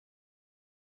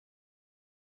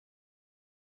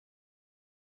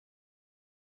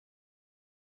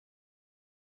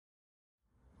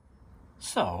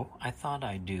So I thought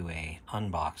I'd do a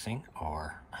unboxing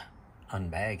or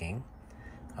unbagging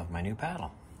of my new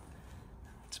paddle.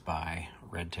 It's by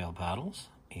Redtail paddles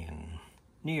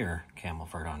near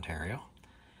Campbellford, Ontario,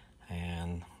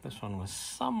 and this one was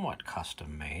somewhat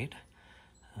custom made.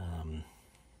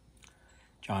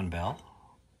 John Bell,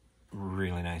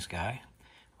 really nice guy,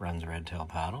 runs Redtail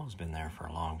paddle, has been there for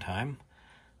a long time,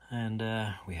 and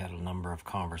we had a number of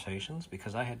conversations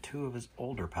because I had two of his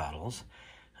older paddles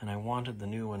and I wanted the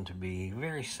new one to be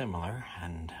very similar,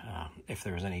 and if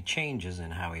there was any changes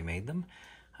in how he made them,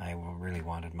 I really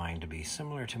wanted mine to be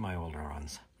similar to my older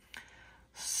ones.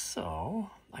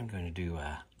 So I'm going to do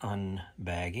a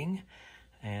unbagging,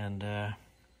 and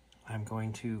I'm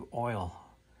going to oil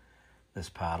this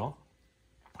paddle.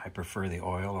 I prefer the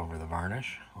oil over the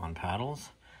varnish on paddles.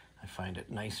 I find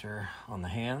it nicer on the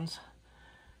hands,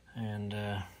 and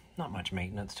not much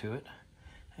maintenance to it,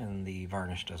 and the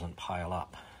varnish doesn't pile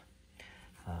up.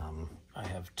 I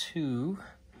have two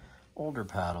older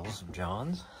paddles of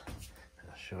John's.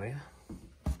 I'll show you.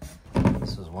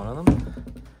 This is one of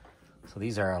them. So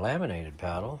these are a laminated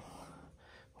paddle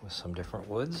with some different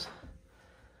woods.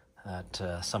 At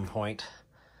some point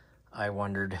I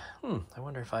wondered, I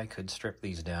wonder if I could strip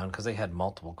these down, because they had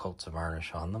multiple coats of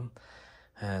varnish on them,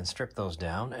 and strip those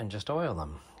down and just oil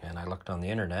them. And I looked on the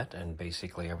internet, and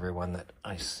basically everyone that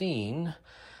I seen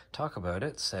talk about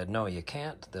it said, no, you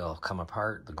can't. They'll come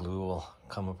apart, the glue will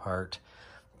come apart,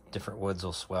 different woods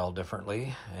will swell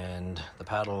differently, and the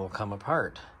paddle will come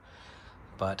apart.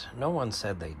 But no one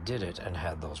said they did it and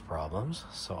had those problems,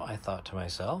 so I thought to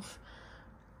myself,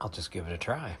 I'll just give it a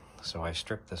try. So I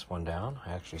stripped this one down.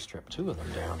 I actually stripped two of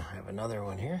them down. I have another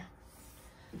one here,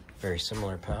 very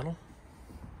similar paddle.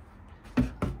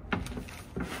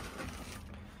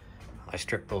 I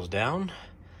stripped those down.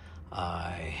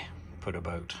 I put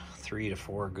about 3 to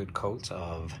 4 good coats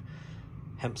of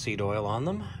hemp seed oil on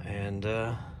them, and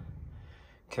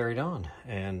carried on.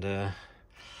 And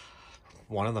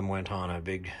one of them went on a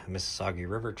big Mississauga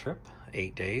River trip,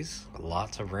 8 days,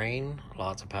 lots of rain,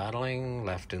 lots of paddling,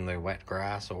 left in the wet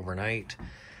grass overnight,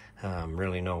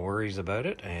 really no worries about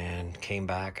it, and came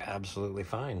back absolutely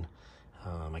fine.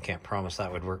 I can't promise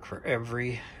that would work for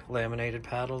every laminated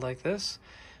paddle like this,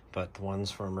 but the ones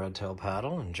from Redtail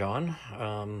Paddle and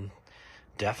John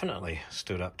definitely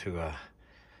stood up to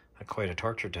quite a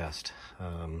torture test.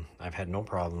 I've had no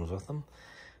problems with them,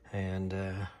 and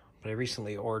but I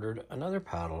recently ordered another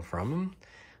paddle from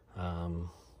him,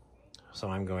 so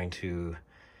I'm going to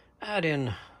add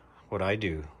in what I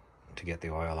do to get the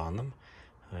oil on them.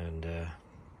 And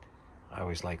I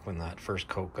always like when that first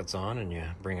coat gets on and you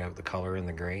bring out the color and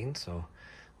the grain, so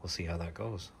we'll see how that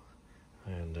goes.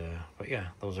 And but yeah,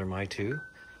 those are my two,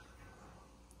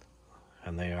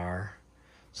 and they are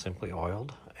simply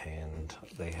oiled, and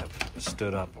they have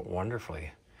stood up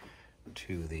wonderfully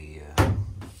to the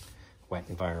wet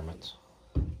environments.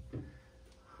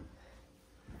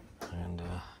 And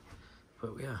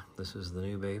but yeah, this is the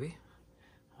new baby.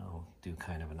 I'll do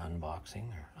kind of an unboxing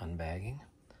or unbagging,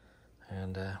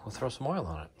 and we'll throw some oil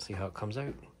on it, see how it comes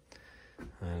out.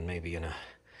 And maybe in a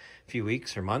few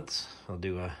weeks or months I'll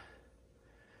do a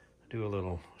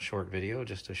little short video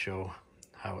just to show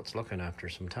how it's looking after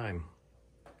some time.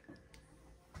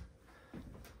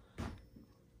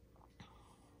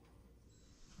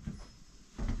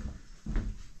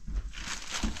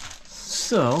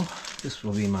 So this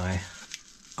will be my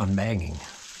unbagging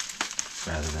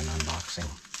rather than unboxing.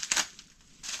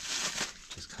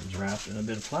 Just comes wrapped in a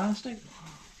bit of plastic.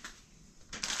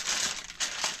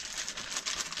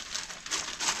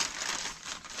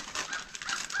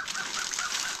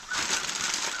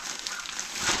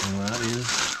 And that is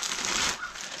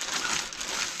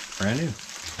brand new,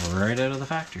 right out of the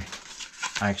factory.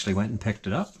 I actually went and picked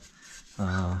it up.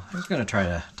 I was going to try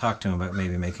to talk to him about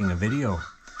maybe making a video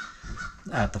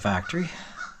at the factory,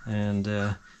 and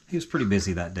he was pretty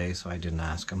busy that day, so I didn't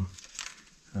ask him.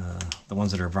 The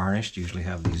ones that are varnished usually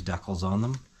have these decals on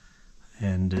them,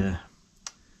 and the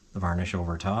varnish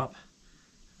over top.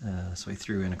 So he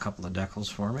threw in a couple of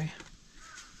decals for me,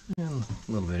 and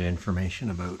a little bit of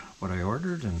information about what I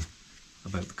ordered and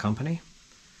about the company.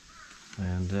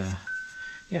 And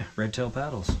yeah, Redtail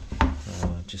paddles,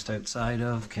 just outside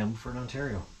of Campbellford,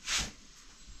 Ontario.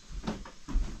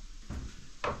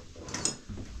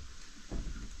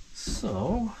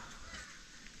 So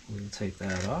we'll take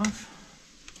that off.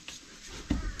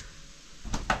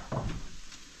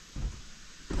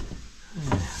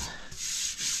 And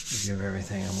give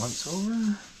everything a once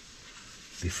over.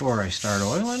 Before I start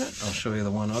oiling it, I'll show you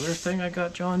the one other thing I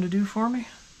got John to do for me.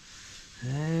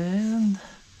 And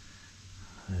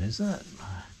that is that.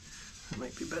 It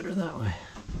might be better that way.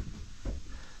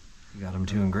 Got him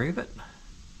to engrave it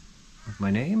with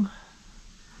my name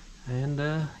and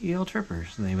EL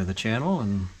Trippers, the name of the channel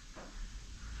and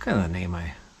kind of the name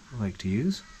I like to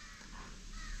use.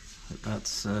 But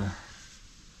that's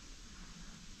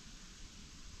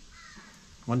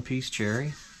one-piece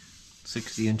cherry,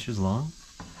 60 inches long.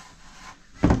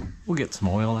 We'll get some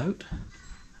oil out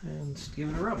and just give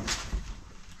it a rub.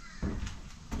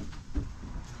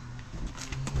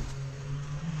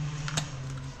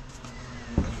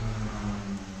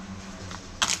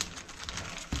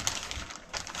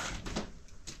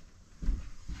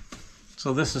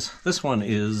 So this one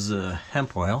is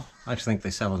hemp oil. I think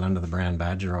they sell it under the brand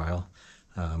Badger Oil.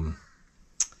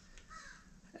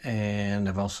 And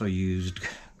I've also used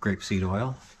grapeseed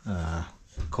oil,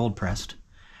 cold pressed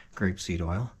grapeseed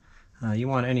oil. You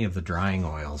want any of the drying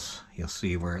oils. You'll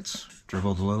see where it's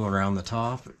dribbled a little around the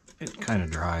top. It kind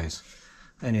of dries.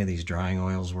 Any of these drying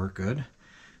oils work good.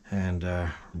 And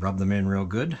rub them in real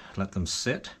good. Let them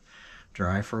sit,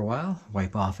 dry for a while.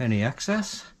 Wipe off any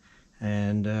excess.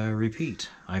 And repeat.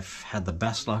 I've had the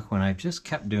best luck when I've just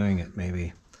kept doing it,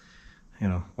 maybe, you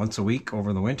know, once a week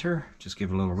over the winter. Just give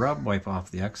it a little rub, wipe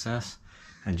off the excess,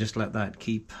 and just let that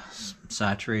keep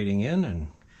saturating in.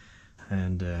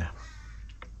 And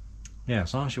yeah,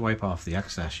 as long as you wipe off the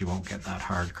excess, you won't get that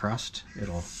hard crust.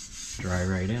 It'll dry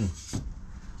right in.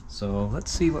 So let's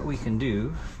see what we can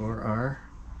do for our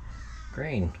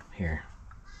grain here.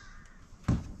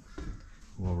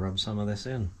 We'll rub some of this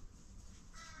in.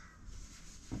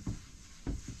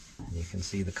 And you can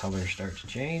see the color start to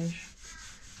change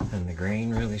and the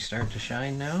grain really start to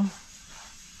shine now.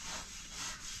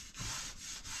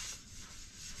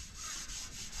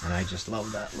 And I just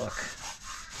love that look.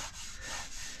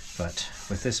 But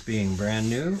with this being brand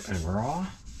new and raw,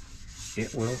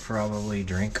 it will probably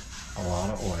drink a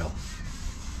lot of oil.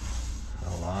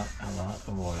 A lot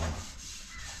of oil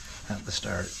at the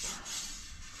start.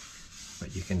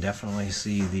 But you can definitely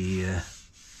see the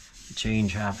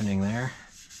change happening there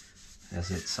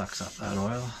as it sucks up that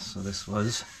oil. So this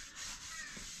was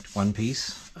one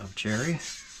piece of cherry.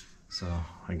 So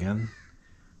again,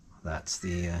 that's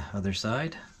the other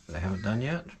side that I haven't done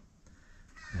yet.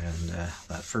 And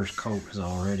that first coat has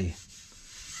already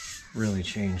really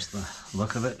changed the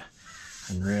look of it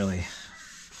and really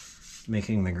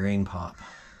making the grain pop.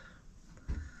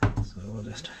 So we'll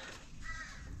just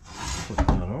flip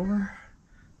that over.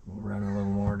 We'll run a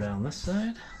little more down this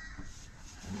side.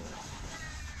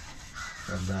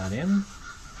 Rub that in.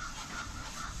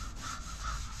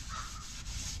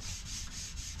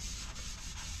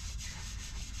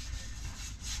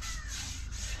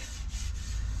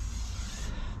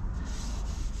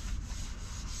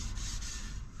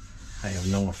 I have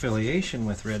no affiliation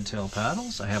with Redtail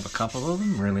paddles. I have a couple of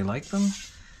them, really like them.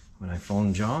 When I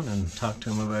phoned John and talked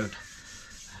to him about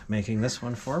making this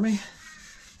one for me,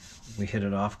 we hit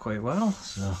it off quite well.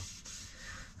 So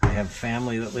I have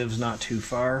family that lives not too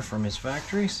far from his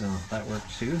factory, so that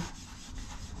worked too.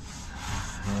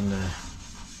 And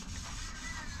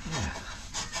yeah,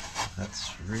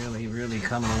 that's really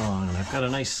coming along. And I've got a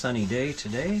nice sunny day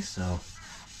today, so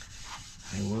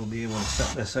I will be able to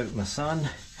set this out in the sun.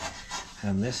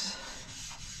 And this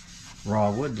raw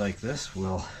wood like this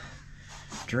will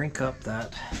drink up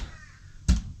that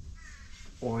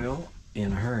oil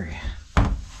in a hurry.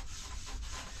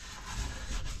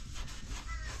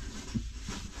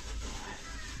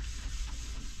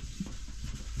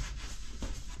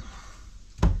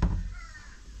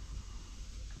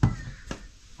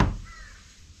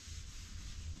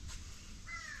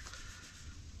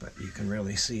 But you can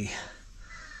really see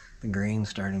the grain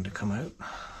starting to come out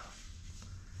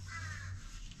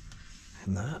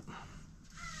in that.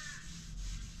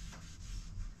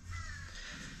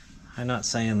 I'm not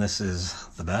saying this is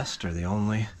the best or the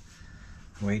only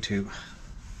way to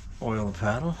oil a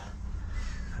paddle.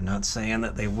 I'm not saying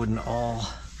that they wouldn't all,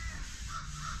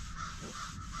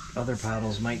 other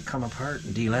paddles might come apart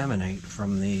and delaminate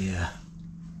from the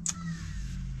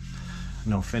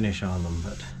no finish on them,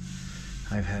 but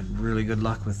I've had really good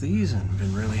luck with these and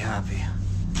been really happy.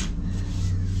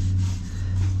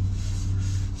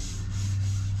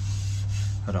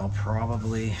 But I'll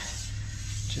probably,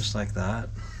 just like that,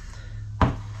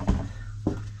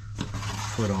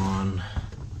 put on,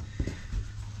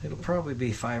 it'll probably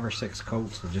be 5 or 6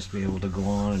 coats. Will just be able to go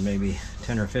on in maybe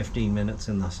 10 or 15 minutes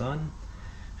in the sun,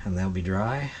 and they'll be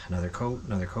dry. Another coat,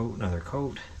 another coat, another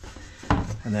coat.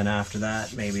 And then after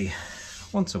that, maybe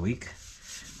once a week,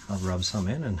 I'll rub some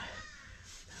in.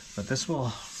 But this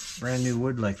will, brand new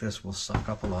wood like this will suck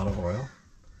up a lot of oil.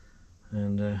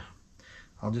 And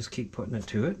I'll just keep putting it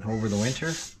to it over the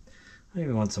winter.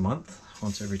 maybe once a month,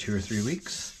 once every 2 or 3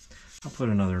 weeks. I'll put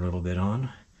another little bit on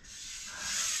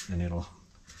and it'll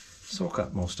soak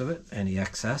up most of it, any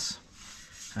excess.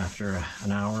 After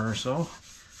an hour or so,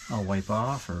 I'll wipe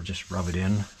off or just rub it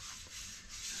in,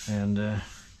 and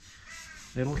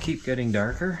it'll keep getting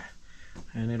darker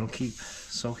and it'll keep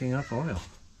soaking up oil.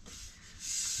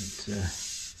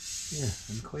 Yeah,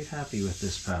 I'm quite happy with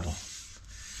this paddle.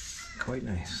 Quite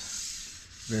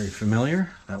nice. Very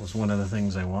familiar. That was one of the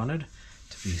things I wanted,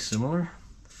 to be similar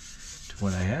to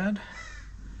what I had.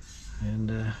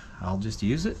 And I'll just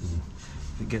use it, and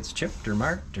if it gets chipped or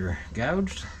marked or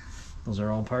gouged, those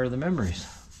are all part of the memories.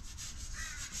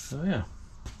 So yeah,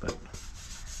 but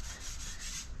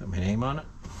got my name on it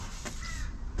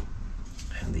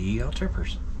and the EL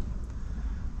trippers.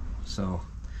 So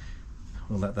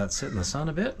we'll let that sit in the sun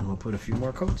a bit and we'll put a few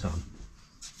more coats on.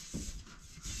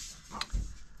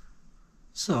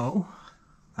 So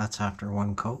that's after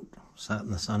one coat. Sat in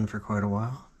the sun for quite a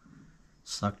while.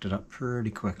 Sucked it up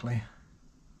pretty quickly.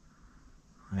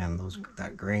 And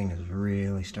that grain is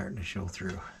really starting to show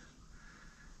through.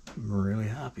 I'm really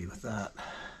happy with that.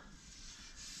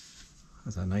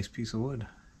 That's a nice piece of wood.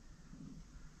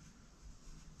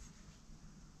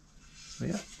 So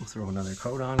yeah, we'll throw another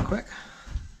coat on quick.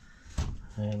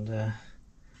 And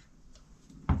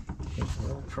it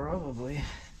will probably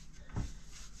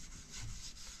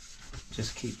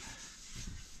just keep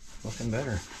looking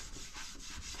better.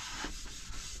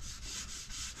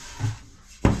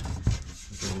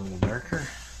 Get a little darker.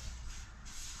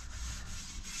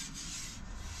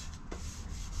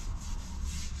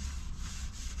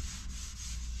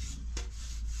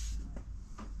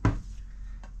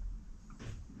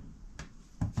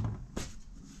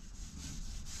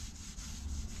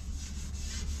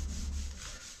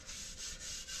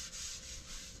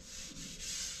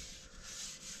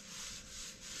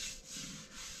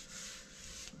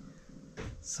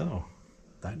 So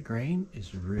that grain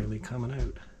is really coming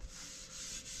out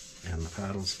and the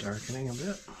paddle's darkening a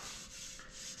bit.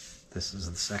 This is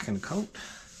the second coat,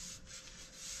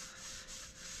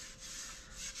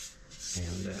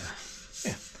 and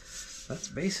yeah, that's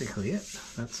basically it.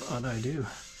 That's what I do.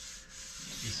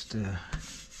 Just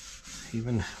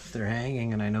even if they're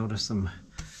hanging and I notice them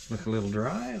look a little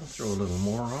dry, I'll throw a little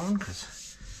more on,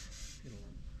 because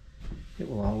it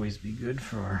will always be good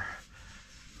for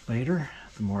later,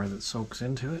 the more that soaks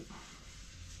into it.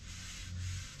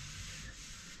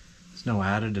 There's no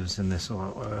additives in this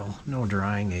oil, no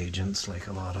drying agents like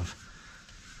a lot of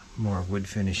more wood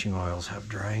finishing oils have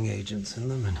drying agents in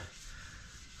them, and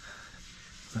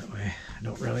that way I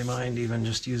don't really mind even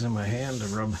just using my hand to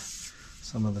rub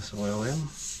some of this oil in.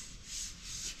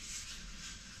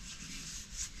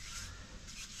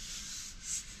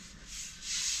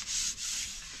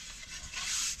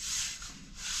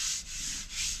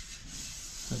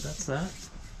 So that's that.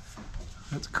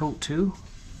 That's coat 2.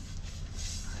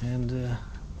 And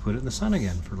put it in the sun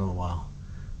again for a little while.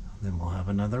 Then we'll have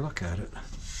another look at it.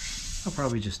 I'll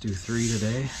probably just do 3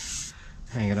 today.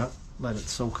 Hang it up, let it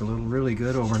soak a little really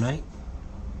good overnight.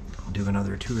 I'll do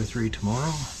another 2 or 3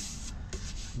 tomorrow.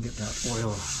 And get that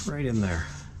oil right in there.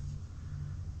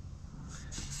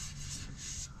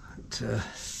 But,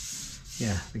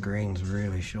 yeah, the grain's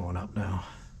really showing up now.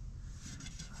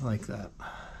 I like that.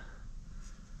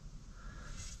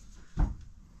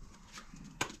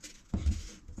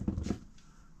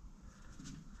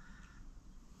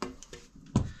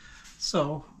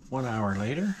 So 1 hour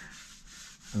later,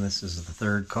 and this is the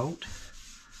 3rd coat.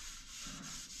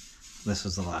 This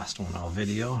is the last one I'll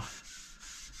video.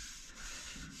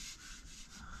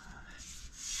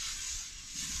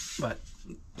 But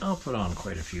I'll put on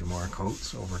quite a few more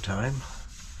coats over time.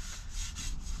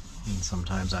 And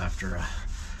sometimes after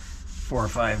 4 or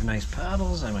 5 nice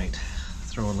paddles, I might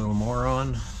throw a little more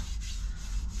on.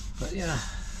 But yeah,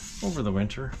 over the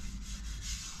winter,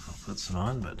 I'll put some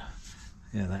on, but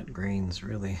yeah, that grain's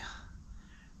really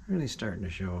starting to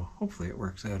show. Hopefully it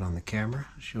works out on the camera,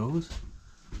 it shows.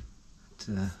 But,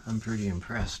 I'm pretty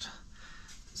impressed.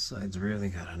 This side's really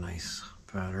got a nice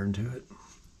pattern to it.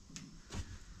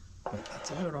 But that's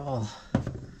about all.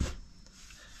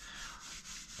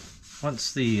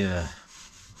 Once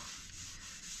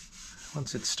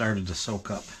it started to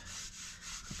soak up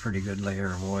a pretty good layer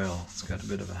of oil, it's got a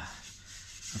bit of a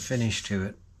finish to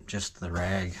it, just the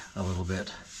rag a little bit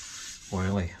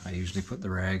oily. I usually put the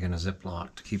rag in a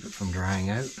Ziploc to keep it from drying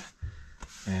out,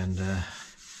 and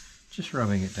just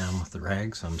rubbing it down with the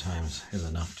rag sometimes is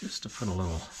enough, just to put a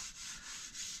little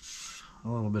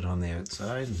bit on the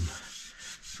outside and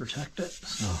protect it.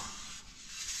 So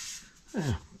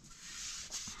yeah,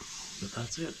 but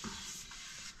that's it.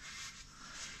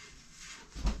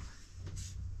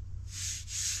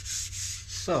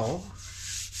 So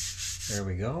there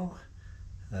we go.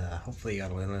 Hopefully you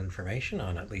got a little information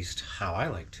on at least how I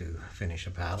like to finish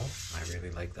a paddle. I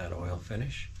really like that oil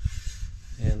finish.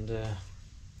 And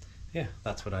yeah,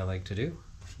 that's what I like to do.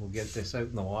 We'll get this out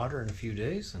in the water in a few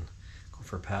days and go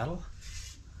for a paddle.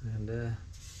 And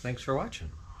thanks for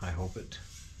watching. I hope it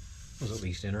was at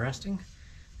least interesting.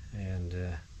 And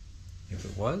if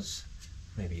it was,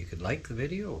 maybe you could like the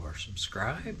video or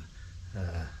subscribe.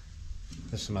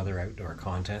 There's some other outdoor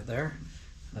content there.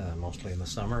 Mostly in the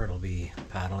summer it'll be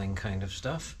paddling kind of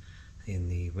stuff. In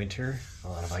the winter, a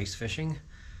lot of ice fishing,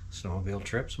 snowmobile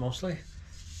trips mostly,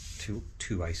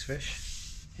 two ice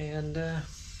fish. And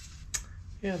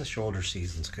yeah, the shoulder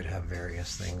seasons could have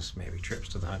various things, maybe trips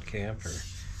to the hunt camp or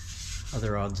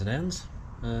other odds and ends.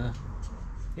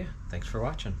 Yeah, thanks for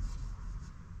watching.